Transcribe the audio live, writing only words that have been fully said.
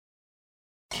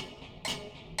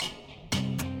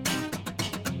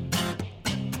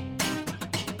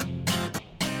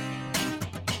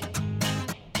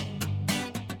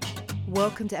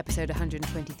Welcome to episode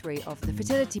 123 of the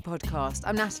Fertility Podcast.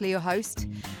 I'm Natalie, your host,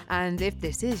 and if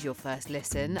this is your first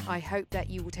listen, I hope that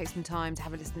you will take some time to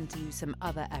have a listen to some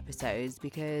other episodes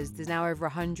because there's now over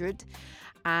 100,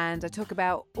 and I talk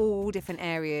about all different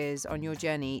areas on your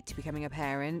journey to becoming a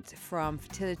parent, from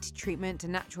fertility treatment to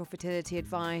natural fertility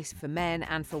advice for men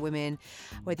and for women,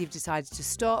 whether you've decided to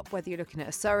stop, whether you're looking at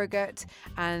a surrogate,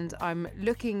 and I'm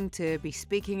looking to be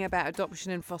speaking about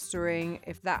adoption and fostering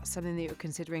if that's something that you're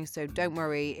considering, so don't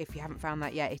worry if you haven't found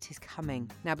that yet, it is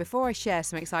coming. Now, before I share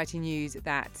some exciting news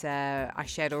that I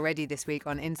shared already this week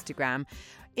on Instagram,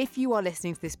 if you are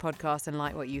listening to this podcast and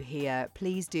like what you hear,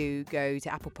 please do go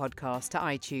to Apple Podcasts, to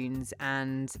iTunes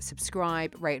and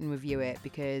subscribe, rate and review it,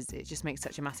 because it just makes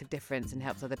such a massive difference and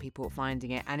helps other people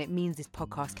finding it. And it means this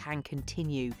podcast can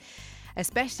continue,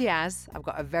 especially as I've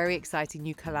got a very exciting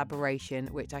new collaboration,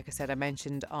 which, like I said, I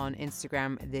mentioned on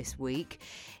Instagram this week.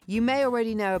 You may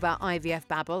already know about IVF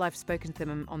Babble. I've spoken to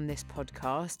them on this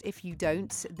podcast. If you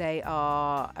don't, they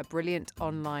are a brilliant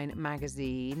online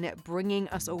magazine bringing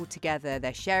us all together.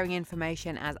 They're sharing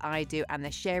information as I do, and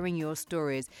they're sharing your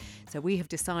stories. So we have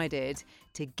decided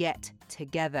to get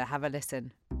together. Have a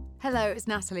listen. Hello, it's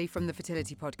Natalie from the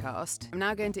Fertility Podcast. I'm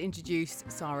now going to introduce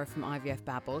Sarah from IVF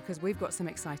Babble because we've got some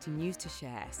exciting news to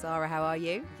share. Sarah, how are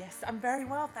you? Yes, I'm very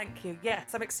well, thank you.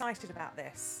 Yes, I'm excited about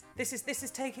this. This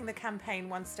is taking the campaign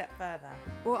one step further.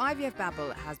 Well, IVF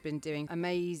Babble has been doing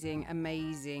amazing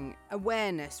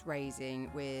awareness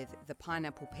raising with the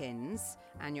pineapple pins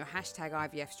and your hashtag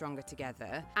IVF Stronger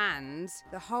Together. And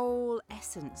the whole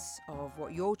essence of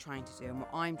what you're trying to do and what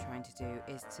I'm trying to do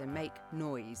is to make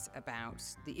noise about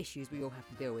the issues we all have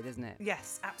to deal with, isn't it?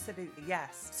 Yes, absolutely,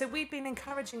 yes. So we've been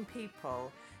encouraging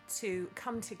people to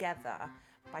come together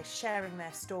by sharing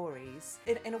their stories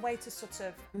in a way to sort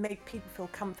of make people feel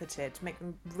comforted, make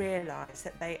them realise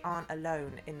that they aren't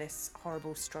alone in this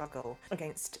horrible struggle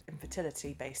against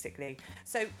infertility, basically.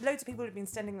 So loads of people have been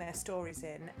sending their stories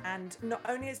in, and not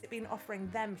only has it been offering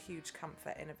them huge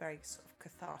comfort in a very sort of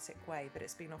cathartic way, but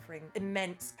it's been offering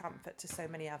immense comfort to so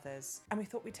many others. And we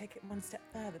thought we'd take it one step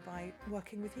further by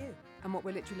working with you. And what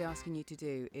we're literally asking you to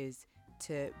do is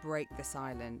to break the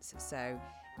silence. So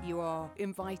you are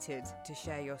invited to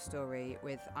share your story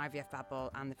with IVF Babble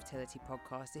and the Fertility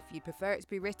Podcast. If you'd prefer it to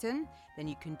be written, then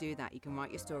you can do that. You can write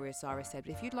your story, as Sarah said.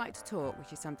 But if you'd like to talk,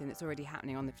 which is something that's already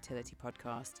happening on the Fertility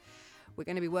Podcast, we're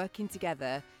going to be working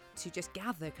together to just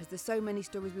gather, because there's so many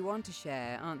stories we want to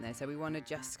share, aren't there? So we want to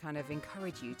just kind of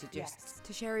encourage you to just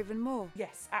to share even more.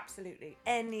 Yes, absolutely.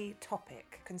 Any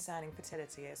topic concerning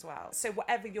fertility as well. So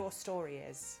whatever your story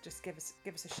is, just give us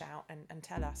a shout and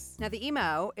tell us. Now the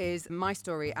email is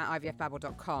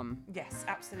mystory@ivfbabble.com. Yes,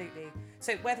 absolutely.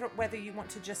 So whether you want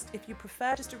to just, if you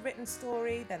prefer just a written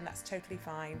story, then that's totally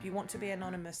fine. If you want to be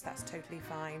anonymous, that's totally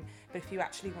fine. But if you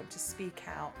actually want to speak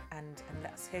out and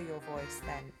let us hear your voice,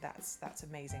 then that's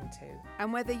amazing too.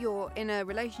 And whether you're in a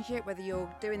relationship, whether you're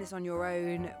doing this on your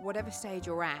own, whatever stage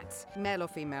you're at, male or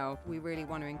female, we really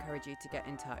want to encourage you to get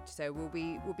in touch. So we'll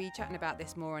be chatting about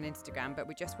this more on Instagram, but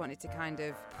we just wanted to kind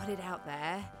of put it out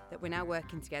there that we're now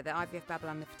working together, IVF Babble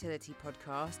and the Fertility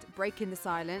Podcast, breaking the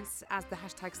silence. As the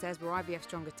hashtag says, we're IVF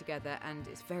Stronger Together, and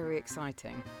it's very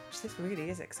exciting. This really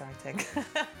is exciting.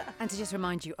 And to just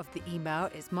remind you of the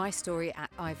email, it's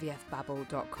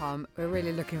mystory@ivfbabble.com. We're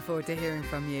really looking forward to hearing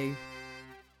from you.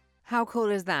 How cool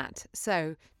is that?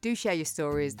 So do share your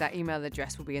stories. That email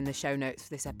address will be in the show notes for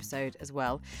this episode as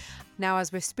well. Now,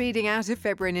 as we're speeding out of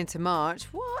February and into March,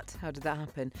 how did that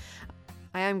happen?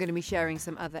 I am going to be sharing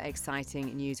some other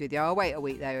exciting news with you. I'll wait a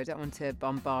week though, I don't want to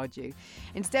bombard you.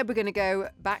 Instead, we're going to go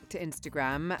back to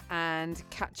Instagram and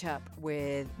catch up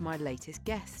with my latest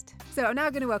guest. So I'm now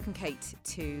going to welcome Kate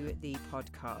to the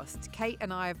podcast. Kate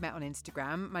and I have met on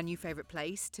Instagram, my new favourite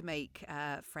place to make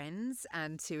friends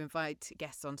and to invite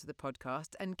guests onto the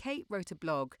podcast. And Kate wrote a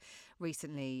blog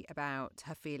recently about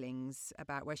her feelings,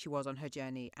 about where she was on her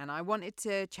journey. And I wanted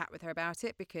to chat with her about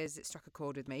it because it struck a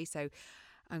chord with me. So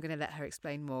I'm going to let her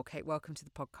explain more. Kate, welcome to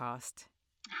the podcast.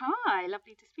 Hi,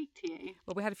 lovely to speak to you.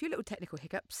 Well, we had a few little technical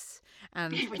hiccups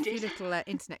and a few little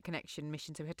internet connection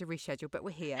missions, so we had to reschedule, but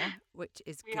we're here, which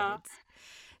is good. Are.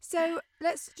 So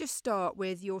let's just start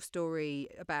with your story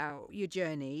about your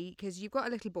journey, because you've got a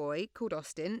little boy called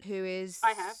Austin who is...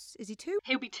 I have. Is he 2?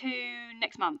 He'll be 2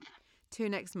 next month. 2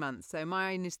 next month. So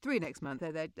mine is 3 next month.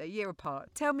 They're a year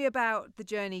apart. Tell me about the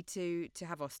journey to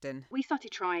have Austin. We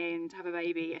started trying to have a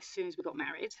baby as soon as we got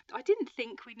married. I didn't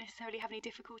think we'd necessarily have any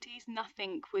difficulties.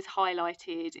 Nothing was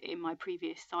highlighted in my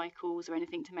previous cycles or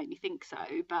anything to make me think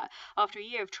so. But after a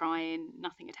year of trying,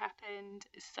 nothing had happened.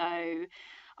 So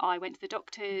I went to the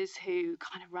doctors, who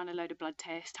kind of ran a load of blood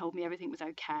tests, told me everything was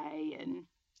okay, and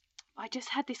I just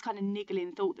had this kind of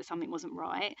niggling thought that something wasn't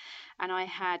right. And I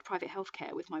had private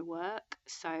healthcare with my work.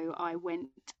 So I went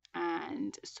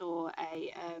and saw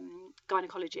a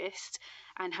gynecologist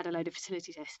and had a load of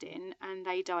fertility testing. And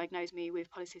they diagnosed me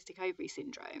with polycystic ovary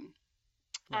syndrome.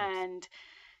 Right. And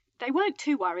they weren't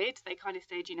too worried. They kind of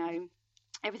said,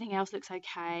 everything else looks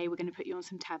okay. We're going to put you on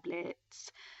some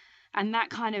tablets. And that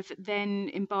kind of then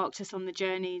embarked us on the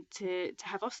journey to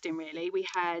have Austin, really. We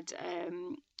had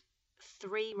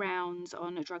 3 rounds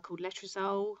on a drug called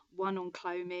letrozole, 1 on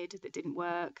Clomid that didn't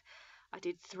work. I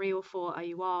did 3 or 4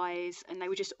 IUIs, and they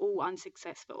were just all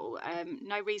unsuccessful.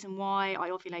 No reason why. I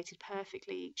ovulated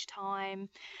perfectly each time.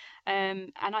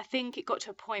 And I think it got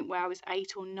to a point where I was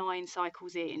 8 or 9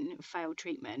 cycles in, failed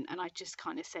treatment, and I just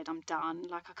kind of said, I'm done.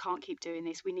 Like, I can't keep doing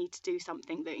this. We need to do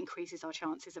something that increases our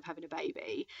chances of having a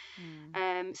baby.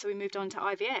 So we moved on to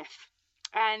IVF.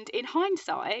 And in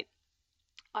hindsight,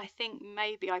 I think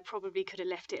maybe I probably could have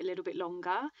left it a little bit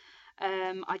longer.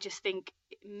 I just think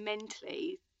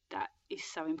mentally that is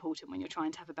so important when you're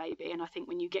trying to have a baby. And I think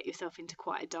when you get yourself into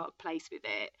quite a dark place with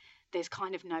it, there's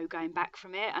kind of no going back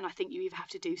from it. And I think you either have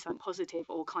to do something positive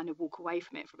or kind of walk away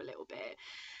from it for a little bit.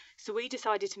 So we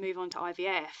decided to move on to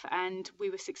IVF, and we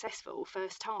were successful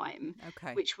first time,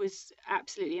 which was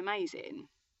absolutely amazing.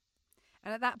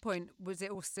 And at that point, was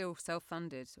it all still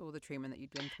self-funded, all the treatment that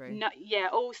you'd been through? No, yeah,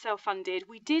 all self-funded.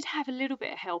 We did have a little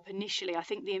bit of help initially. I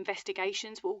think the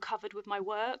investigations were all covered with my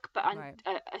work, but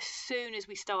as soon as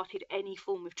we started any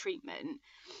form of treatment,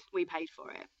 we paid for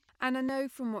it. And I know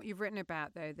from what you've written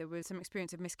about, though, there was some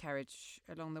experience of miscarriage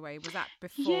along the way. Was that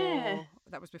before? Yeah.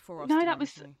 That was before Austin?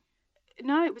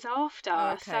 No, it was after.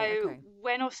 Oh, okay.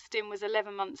 When Austin was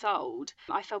 11 months old,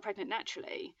 I fell pregnant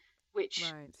naturally, which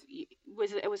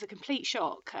was a complete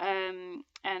shock. And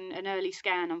an early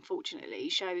scan, unfortunately,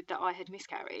 showed that I had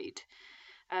miscarried.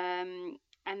 And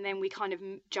then we kind of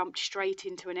jumped straight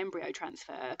into an embryo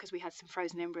transfer because we had some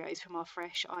frozen embryos from our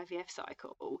fresh IVF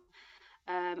cycle.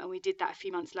 And we did that a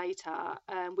few months later,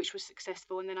 which was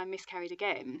successful, and then I miscarried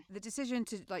again. The decision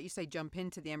to, like you say, jump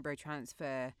into the embryo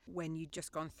transfer when you'd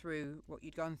just gone through what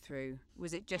you'd gone through,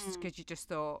 was it just because you just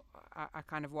thought, I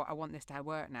want this to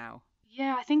work now?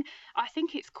 Yeah, I think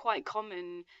it's quite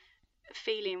common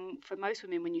feeling for most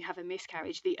women when you have a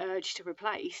miscarriage, the urge to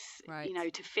replace,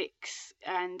 to fix.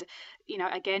 And,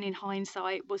 again, in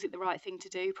hindsight, was it the right thing to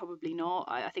do? Probably not.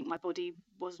 I think my body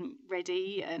wasn't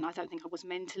ready, and I don't think I was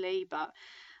mentally, but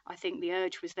I think the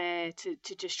urge was there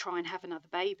to just try and have another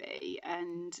baby.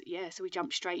 And so we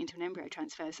jumped straight into an embryo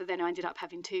transfer. So then I ended up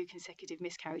having 2 consecutive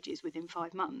miscarriages within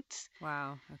 5 months.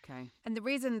 Wow. Okay. And the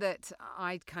reason that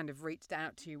I kind of reached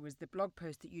out to you was the blog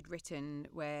post that you'd written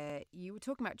where you were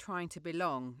talking about trying to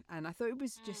belong. And I thought it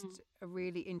was just a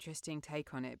really interesting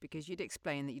take on it, because you'd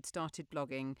explained that you'd started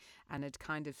blogging and had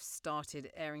kind of started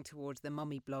airing towards the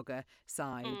mummy blogger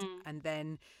side. And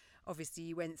then obviously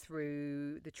you went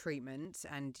through the treatment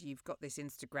and you've got this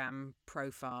Instagram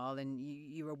profile and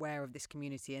you're aware of this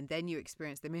community, and then you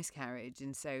experienced the miscarriage.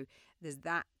 And so there's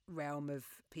that realm of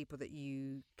people that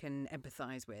you can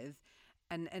empathise with.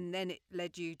 And then it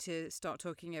led you to start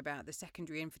talking about the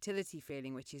secondary infertility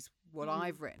feeling, which is what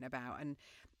I've written about. And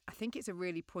I think it's a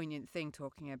really poignant thing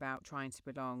talking about trying to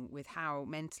belong with how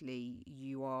mentally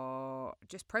you are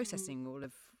just processing all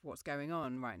of what's going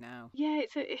on right now. Yeah,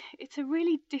 it's a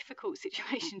really difficult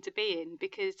situation to be in,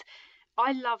 because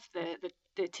I love the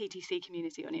TTC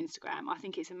community on Instagram. I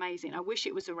think it's amazing. I wish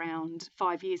it was around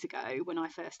 5 years ago when I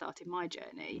first started my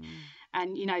journey.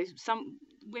 And, some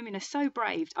women are so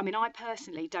brave. I mean, I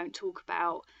personally don't talk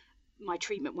about my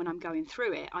treatment when I'm going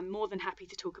through it. I'm more than happy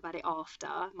to talk about it after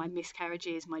my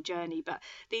miscarriages, my journey. But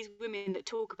these women that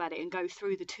talk about it and go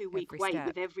through the 2-week wait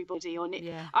with everybody on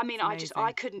it, I mean,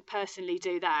 I couldn't personally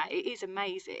do that. It is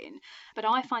amazing, but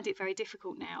I find it very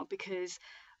difficult now because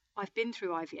I've been through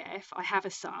IVF. I have a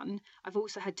son. I've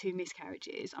also had 2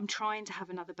 miscarriages. I'm trying to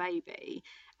have another baby,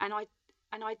 and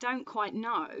I don't quite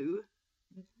know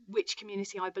which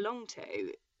community I belong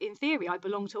to. In theory, I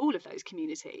belong to all of those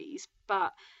communities,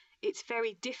 but it's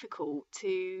very difficult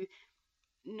to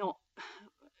not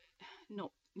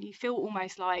you feel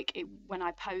almost like when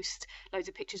I post loads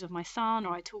of pictures of my son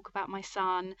or I talk about my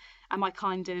son, am I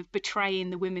kind of betraying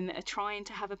the women that are trying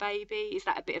to have a baby? Is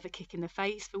that a bit of a kick in the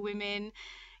face for women?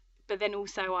 But then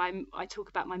also I talk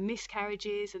about my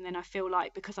miscarriages, and then I feel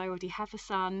like because I already have a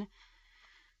son,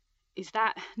 is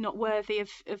that not worthy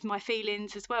of my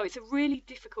feelings as well? It's a really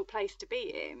difficult place to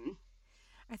be in.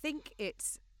 I think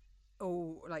it's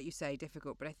all, like you say,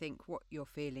 difficult, but I think what you're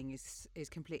feeling is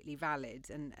completely valid,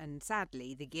 and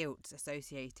sadly the guilt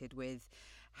associated with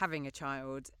having a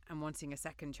child and wanting a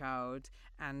second child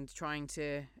and trying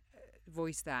to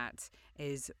voice that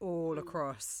is all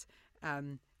across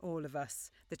all of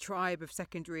us, the tribe of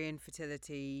secondary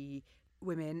infertility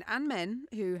women and men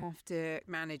who have to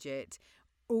manage it,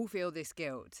 all feel this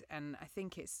guilt. And I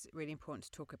think it's really important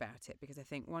to talk about it, because I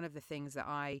think one of the things that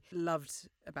I loved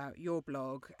about your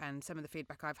blog and some of the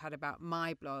feedback I've had about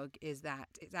my blog is that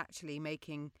it's actually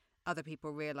making other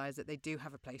people realise that they do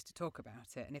have a place to talk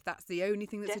about it. And if that's the only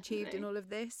thing that's achieved in all of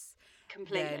this,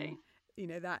 completely,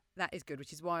 then that is good,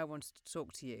 which is why I wanted to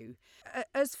talk to you.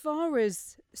 As far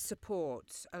as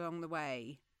support along the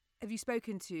way, have you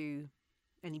spoken to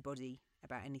anybody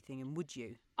about anything, and would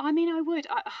you? I mean, I would.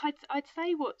 I'd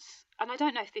say and I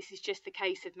don't know if this is just the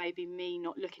case of maybe me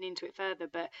not looking into it further,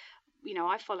 but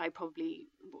I follow probably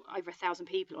over 1,000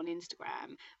 people on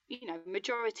Instagram.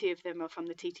 Majority of them are from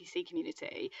the TTC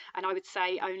community, and I would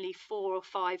say only 4 or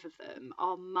 5 of them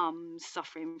are mums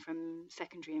suffering from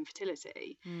secondary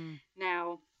infertility.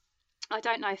 Now, I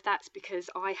don't know if that's because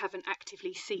I haven't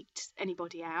actively sought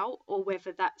anybody out, or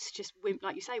whether that's just,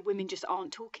 like you say, women just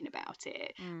aren't talking about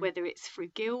it, whether it's through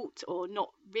guilt or not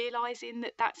realising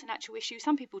that that's an actual issue.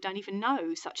 Some people don't even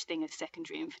know such thing as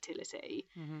secondary infertility.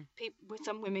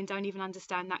 Some women don't even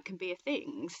understand that can be a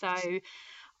thing. So,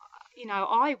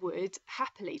 I would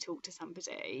happily talk to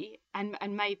somebody, and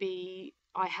maybe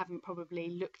I haven't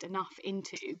probably looked enough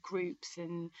into groups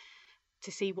and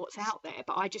to see what's out there,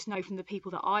 but I just know from the people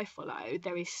that I follow,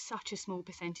 there is such a small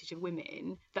percentage of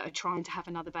women that are trying to have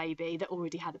another baby that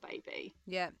already had a baby.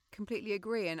 Yeah, completely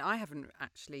agree. And I haven't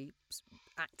actually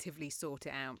actively sought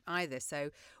it out either.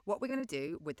 So what we're going to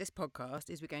do with this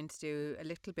podcast is we're going to do a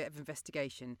little bit of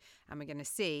investigation, and we're going to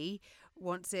see,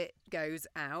 once it goes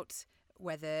out,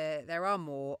 whether there are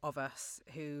more of us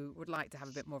who would like to have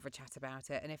a bit more of a chat about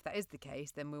it. And if that is the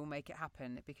case, then we'll make it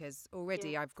happen, because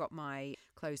already I've got my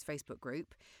closed Facebook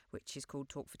group, which is called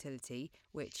Talk Fertility,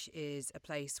 which is a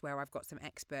place where I've got some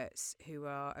experts who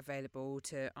are available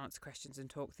to answer questions and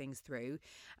talk things through.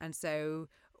 And so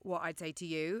what I'd say to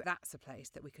you, that's a place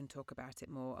that we can talk about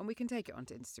it more, and we can take it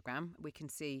onto Instagram. We can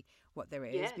see what there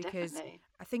is, because definitely.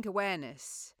 I think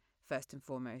awareness, first and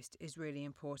foremost, is really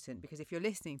important, because if you're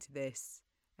listening to this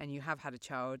and you have had a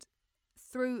child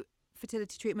through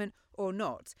fertility treatment or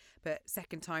not, but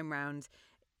second time round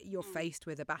you're faced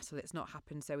with a battle, it's not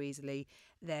happened so easily,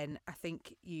 then I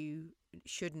think you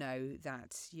should know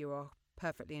that you are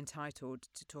perfectly entitled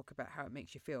to talk about how it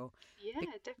makes you feel. Yeah,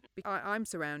 definitely. I'm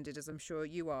surrounded, as I'm sure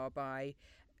you are, by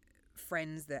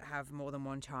friends that have more than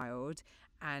one child,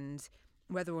 and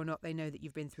whether or not they know that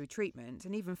you've been through treatment,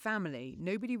 and even family,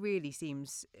 nobody really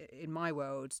seems, in my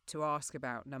world, to ask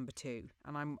about number 2.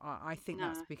 And I think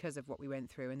that's because of what we went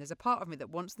through. And there's a part of me that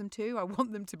wants them to. I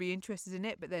want them to be interested in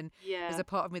it, but then there's a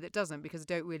part of me that doesn't, because I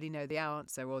don't really know the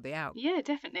answer or the out. Yeah,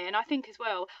 definitely. And I think as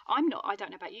well, I don't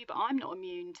know about you, but I'm not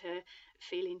immune to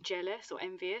feeling jealous or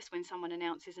envious when someone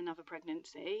announces another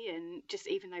pregnancy. And just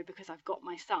even though, because I've got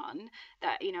my son,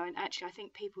 that, and actually I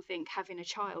think people think having a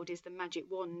child is the magic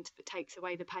wand that takes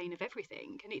away the pain of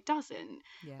everything, and it doesn't.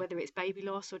 Whether it's baby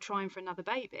loss or trying for another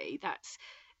baby, that's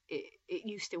it,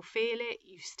 you still feel it,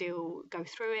 you still go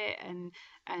through it, and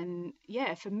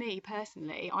for me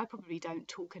personally, I probably don't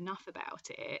talk enough about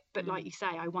it, but like you say,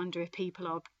 I wonder if people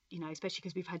are, especially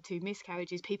because we've had 2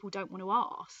 miscarriages, people don't want to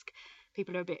ask.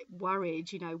 People are a bit worried,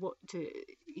 what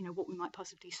we might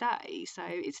possibly say. So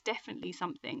it's definitely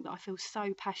something that I feel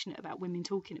so passionate about women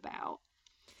talking about.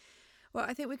 Well,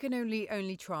 I think we can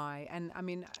only try. And I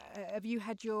mean, have you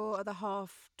had your other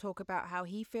half talk about how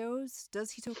he feels?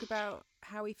 Does he talk about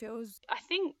how he feels? I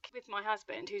think with my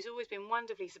husband, who's always been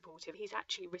wonderfully supportive, he's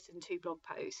actually written 2 blog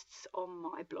posts on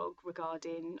my blog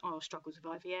regarding our struggles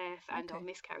with IVF and our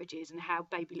miscarriages and how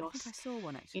baby loss. I think I saw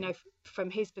one actually. From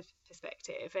his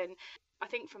perspective. And I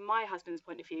think from my husband's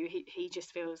point of view, he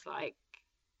just feels like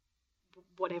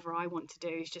whatever I want to do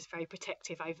is just very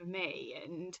protective over me.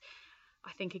 And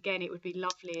I think, again, it would be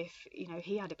lovely if,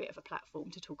 he had a bit of a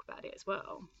platform to talk about it as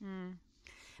well.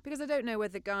 Because I don't know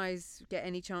whether guys get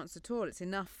any chance at all. It's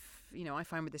enough, I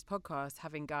find with this podcast,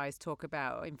 having guys talk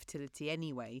about infertility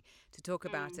anyway, to talk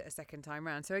about it a second time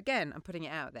round. So again, I'm putting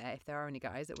it out there if there are any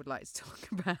guys that would like to talk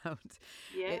about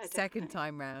it second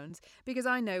time round. Because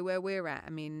I know where we're at.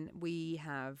 I mean, we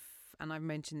have, and I've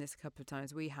mentioned this a couple of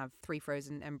times, we have 3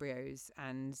 frozen embryos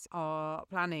and are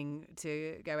planning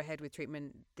to go ahead with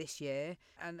treatment this year,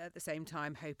 and at the same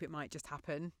time hope it might just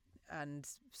happen. And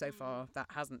so far that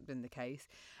hasn't been the case.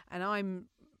 And I'm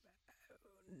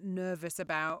nervous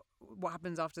about what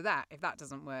happens after that if that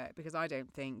doesn't work, because I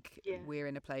don't think we're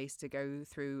in a place to go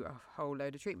through a whole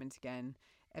load of treatment again.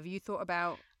 Have you thought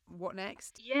about what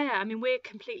next? Yeah, I mean, we're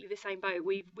completely the same boat.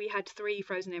 We had 3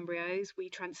 frozen embryos. We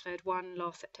transferred one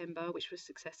last September, which was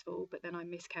successful, but then I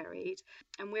miscarried.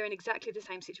 And we're in exactly the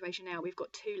same situation now. We've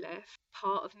got 2 left.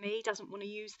 Part of me doesn't want to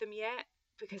use them yet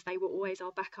because they were always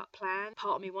our backup plan.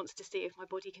 Part of me wants to see if my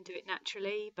body can do it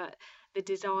naturally, but the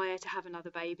desire to have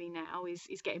another baby now is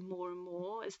getting more and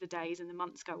more as the days and the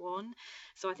months go on.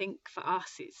 So I think for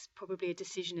us, it's probably a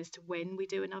decision as to when we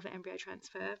do another embryo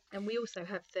transfer. And we also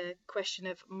have the question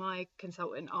of, my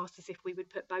consultant asked us if we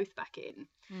would put both back in.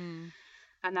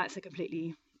 And that's a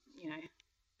completely,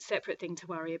 separate thing to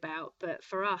worry about. But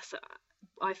for us,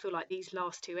 I feel like these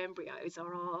last 2 embryos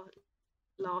are our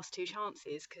last 2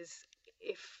 chances, because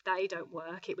if they don't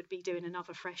work, it would be doing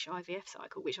another fresh IVF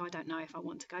cycle, which I don't know if I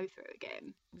want to go through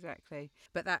again. Exactly.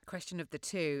 But that question of the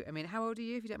 2, I mean, how old are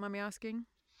you, if you don't mind me asking?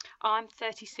 I'm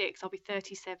 36. I'll be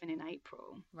 37 in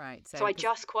April. Right. So I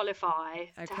just qualify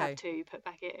to have 2 put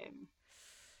back in.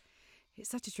 It's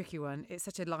such a tricky one. It's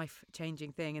such a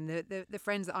life-changing thing. And the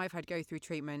friends that I've had go through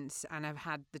treatment and have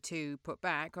had the 2 put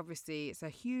back, obviously it's a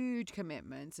huge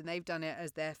commitment, and they've done it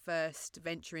as their first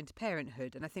venture into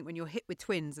parenthood. And I think when you're hit with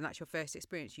twins and that's your first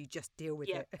experience, you just deal with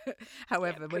it.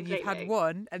 However, when you've had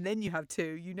 1 and then you have 2,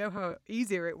 you know how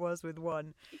easier it was with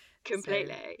 1.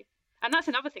 Completely. So. And that's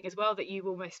another thing as well that you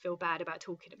almost feel bad about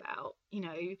talking about,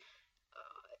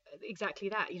 exactly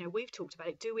that. We've talked about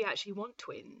it. Do we actually want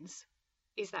twins?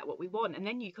 Is that what we want? And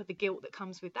then you've got the guilt that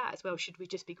comes with that as well. Should we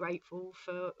just be grateful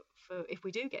for if we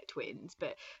do get twins?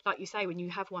 But like you say, when you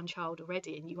have 1 child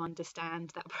already and you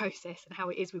understand that process and how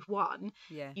it is with 1,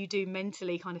 you do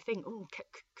mentally kind of think, oh,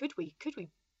 could we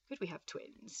have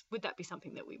twins? Would that be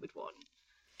something that we would want?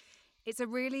 It's a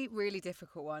really, really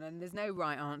difficult one, and there's no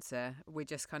right answer. We're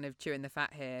just kind of chewing the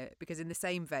fat here, because in the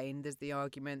same vein, there's the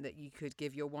argument that you could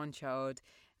give your 1 child,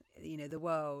 the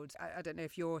world. I don't know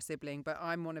if you're a sibling, but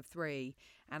I'm one of 3,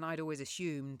 and I'd always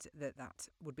assumed that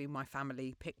would be my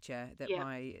family picture, that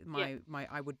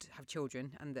I would have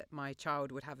children and that my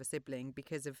child would have a sibling,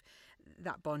 because of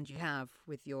that bond you have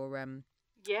with your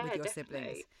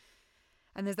siblings.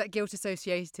 And there's that guilt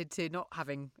associated to not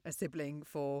having a sibling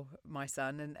for my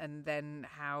son, and then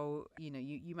how,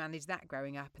 you manage that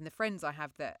growing up. And the friends I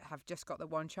have that have just got the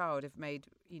 1 child have made,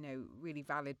 really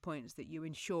valid points that you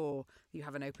ensure you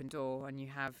have an open door and you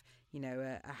have,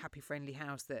 a happy, friendly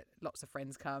house that lots of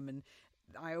friends come. And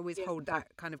I always hold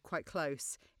that kind of quite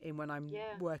close in when I'm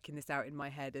working this out in my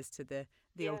head as to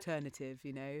the alternative,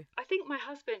 I think my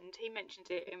husband, he mentioned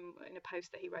it in a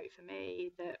post that he wrote for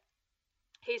me, that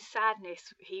his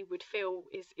sadness he would feel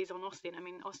is on Austin. I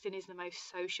mean, Austin is the most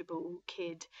sociable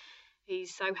kid.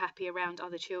 He's so happy around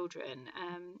other children.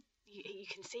 You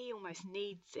can see he almost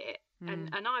needs it.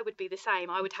 And I would be the same.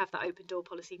 I would have that open door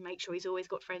policy, make sure he's always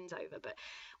got friends over. But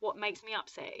what makes me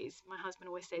upset is my husband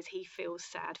always says he feels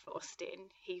sad for Austin.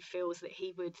 He feels that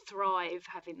he would thrive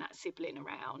having that sibling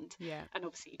around. Yeah. And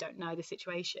obviously you don't know the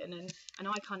situation. And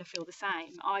I kind of feel the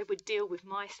same. I would deal with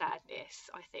my sadness,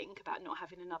 I think, about not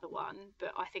having another one.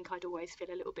 But I think I'd always feel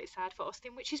a little bit sad for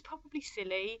Austin, which is probably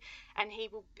silly. And he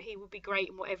will be great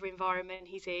in whatever environment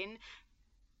he's in.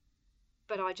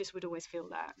 But I just would always feel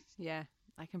that. Yeah,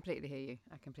 I completely hear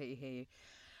you.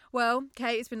 Well,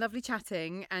 Kate, it's been lovely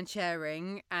chatting and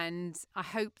sharing, and I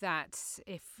hope that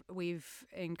if we've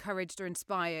encouraged or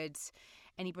inspired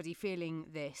anybody feeling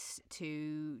this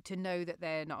to know that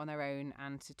they're not on their own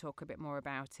and to talk a bit more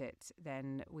about it,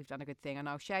 then we've done a good thing. And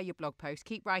I'll share your blog post.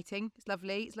 Keep writing. It's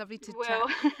lovely to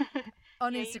chat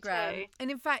on Instagram.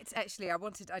 And in fact, actually,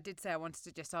 I did say I wanted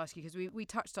to just ask you, because we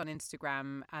touched on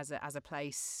Instagram as a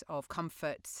place of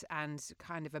comfort and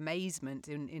kind of amazement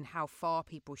in how far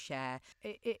people share.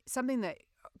 It's something that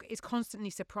is constantly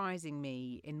surprising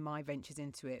me in my ventures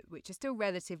into it, which are still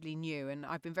relatively new, and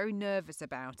I've been very nervous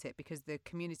about it because the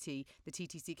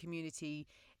TTC community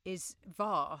is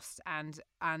vast and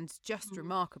just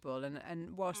remarkable.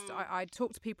 And whilst I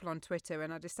talk to people on Twitter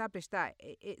and I'd established that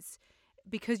it's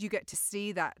because you get to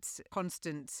see that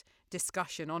constant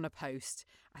discussion on a post,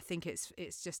 I think it's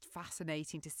just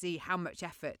fascinating to see how much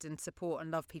effort and support and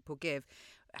love people give.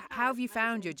 How have you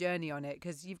found your journey on it?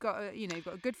 Because you've got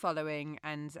a good following,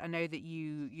 and I know that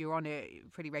you're on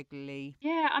it pretty regularly.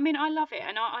 Yeah, I mean, I love it,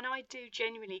 and I do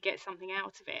genuinely get something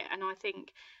out of it. And I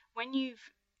think when you've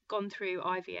gone through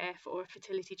IVF or a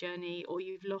fertility journey, or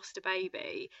you've lost a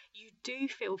baby, you do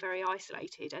feel very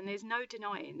isolated, and there's no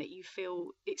denying that you feel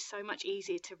it's so much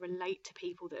easier to relate to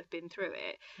people that have been through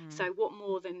it. So what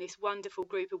more than this wonderful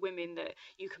group of women that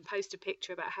you can post a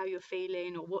picture about how you're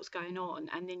feeling or what's going on,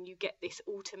 and then you get this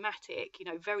automatic,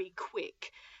 very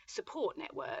quick support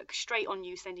network straight on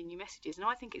you, sending you messages. And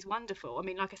I think it's wonderful. I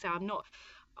mean, like I say, I'm not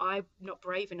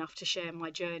brave enough to share my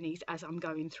journeys as I'm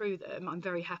going through them. I'm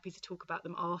very happy to talk about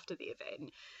them after the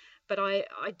event. But I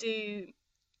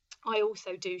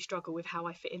also do struggle with how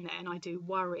I fit in there, and I do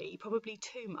worry probably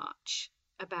too much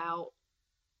about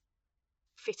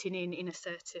fitting in a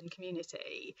certain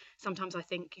community. Sometimes I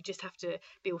think you just have to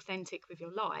be authentic with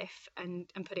your life and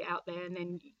put it out there, and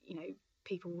then, you know,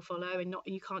 people will follow, and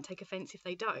you can't take offence if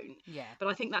they don't. Yeah. But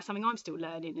I think that's something I'm still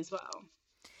learning as well.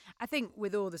 I think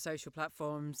with all the social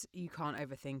platforms, you can't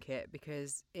overthink it,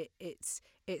 because it's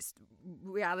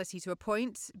reality to a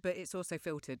point, but it's also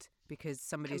filtered because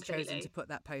somebody has chosen to put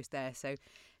that post there. So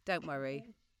don't worry.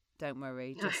 Don't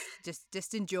worry.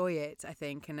 Just enjoy it, I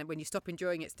think. And when you stop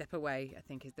enjoying it, step away, I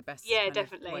think, is the best. Yeah,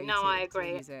 definitely. I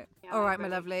agree. Use it. Yeah, all right, my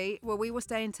lovely. Well, we will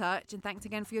stay in touch, and thanks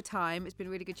again for your time. It's been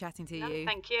really good chatting to you.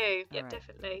 Thank you. Yep, right.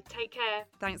 Definitely. Take care.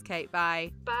 Thanks, Kate.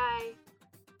 Bye. Bye.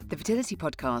 The Fertility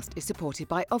Podcast is supported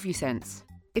by OvuSense.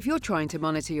 If you're trying to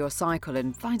monitor your cycle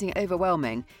and finding it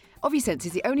overwhelming, OvuSense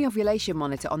is the only ovulation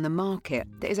monitor on the market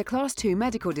that is a Class 2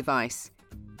 medical device.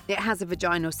 It has a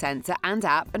vaginal sensor and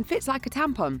app and fits like a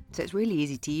tampon, so it's really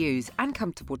easy to use and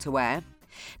comfortable to wear.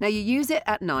 Now, you use it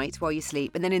at night while you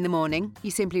sleep, and then in the morning,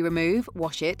 you simply remove,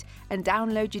 wash it, and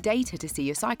download your data to see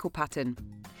your cycle pattern.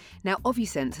 Now,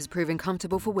 OvuSense has proven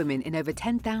comfortable for women in over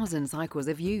 10,000 cycles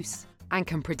of use, and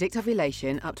can predict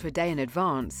ovulation up to a day in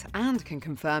advance, and can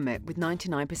confirm it with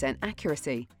 99%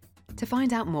 accuracy. To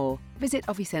find out more, visit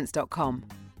ovusense.com.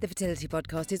 The Fertility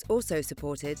Podcast is also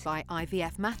supported by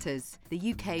IVF Matters,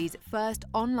 the UK's first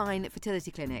online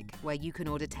fertility clinic, where you can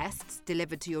order tests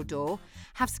delivered to your door,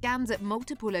 have scans at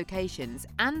multiple locations,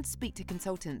 and speak to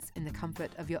consultants in the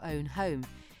comfort of your own home.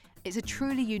 It's a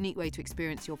truly unique way to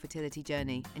experience your fertility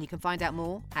journey, and you can find out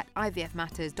more at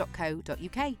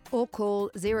ivfmatters.co.uk or call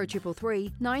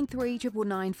 0333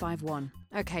 939951.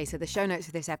 Okay, so the show notes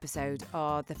for this episode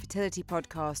are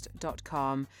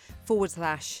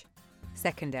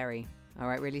thefertilitypodcast.com/secondary. All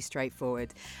right, really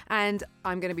straightforward. And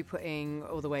I'm going to be putting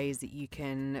all the ways that you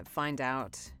can find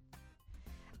out.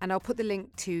 And I'll put the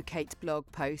link to Kate's blog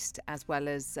post, as well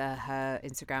as her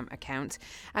Instagram account,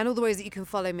 and all the ways that you can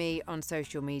follow me on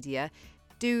social media.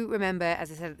 Do remember,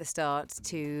 as I said at the start,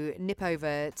 to nip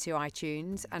over to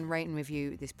iTunes and rate and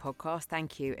review this podcast.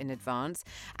 Thank you in advance.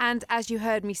 And as you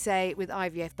heard me say with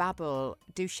IVF Babble,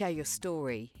 do share your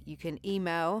story. You can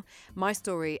email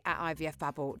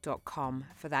mystory@ivfbabble.com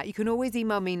for that. You can always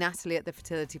email me, Natalie, at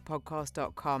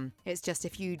thefertilitypodcast.com. It's just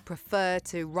if you'd prefer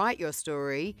to write your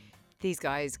story, these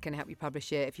guys can help you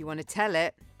publish it. If you want to tell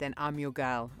it, then I'm your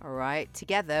girl, all right?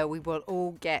 Together, we will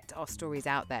all get our stories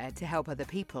out there to help other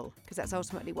people, because that's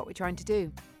ultimately what we're trying to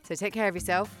do. So take care of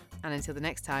yourself, and until the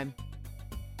next time,